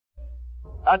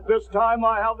At this time,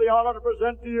 I have the honor to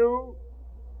present to you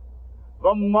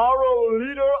the moral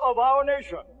leader of our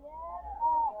nation.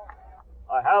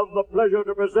 I have the pleasure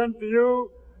to present to you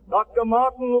Dr.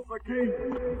 Martin Luther King.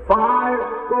 50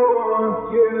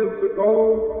 years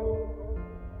ago,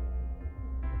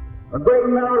 a great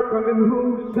American in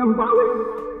whose symbolic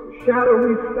shadow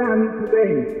we stand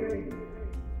today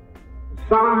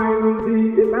signed the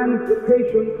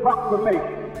Emancipation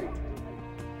Proclamation.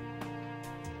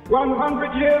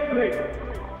 100 years later,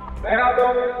 there are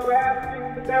those who are asking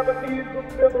the devotees of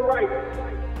civil rights,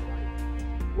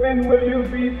 when will you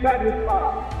be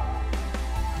satisfied?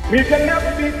 We can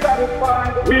never be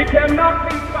satisfied. We cannot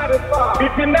be satisfied. We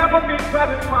can never be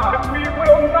satisfied. We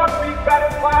will not be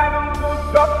satisfied until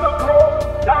justice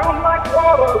rolls down like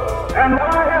waters. And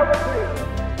I have a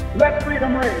dream. Let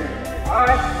freedom reign.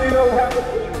 I still have a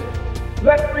dream.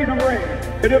 Let freedom reign.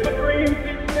 It is a dream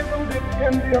deeply rooted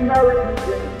in the American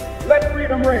dream. Let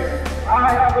freedom reign.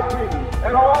 I have a dream.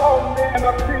 And all men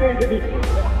are created equal.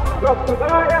 Just as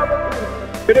I have a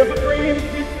dream. It is a dream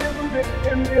deeply rooted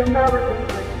in the American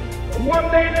dream.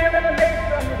 One day live in a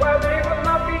nation where they will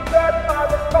not be judged by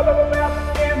the color of their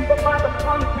skin, but by the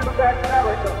content of their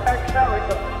character.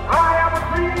 I have a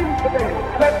dream today.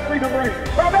 Let freedom reign.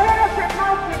 From every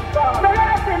mountainside.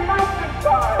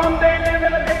 One day live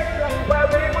in a nation where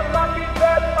they will not be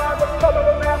judged by the color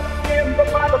of their skin, but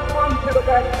by the content of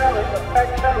their character.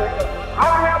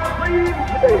 I have a dream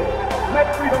today.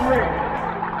 Let freedom reign.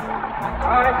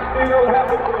 I still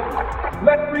have a dream.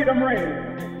 Let freedom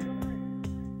reign.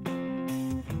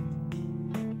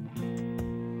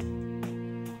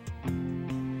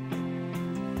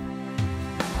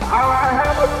 I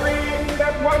have a dream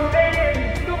that one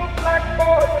day little black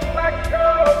boys and black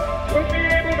girls will be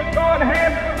able to join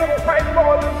hands with little white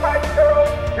boys and white girls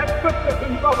and sisters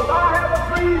and brothers. I have a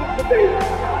dream today.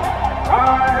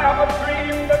 I have a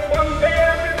dream that one day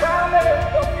every valley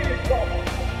will be exalted.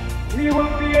 We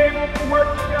will be able to work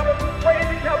together, to pray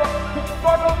together, to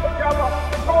struggle together,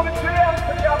 to go to jail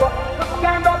together, to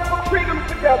stand up for freedom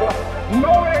together,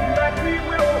 knowing that we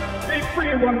will be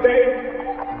free one day.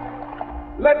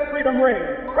 Let freedom reign.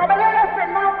 From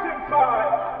every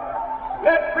mountainside,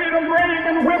 let freedom reign.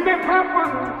 And when this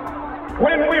happens,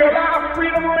 when we allow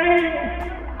freedom reign,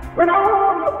 when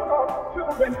all of our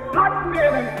children, black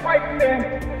men and white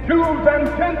men, Jews and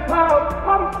Gentiles,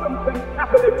 Protestants and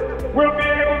Catholics, will be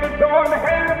able to join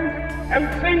hands and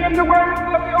sing in the words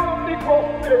of the old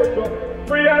Negro spiritual,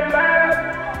 free at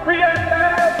last, free at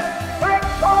last.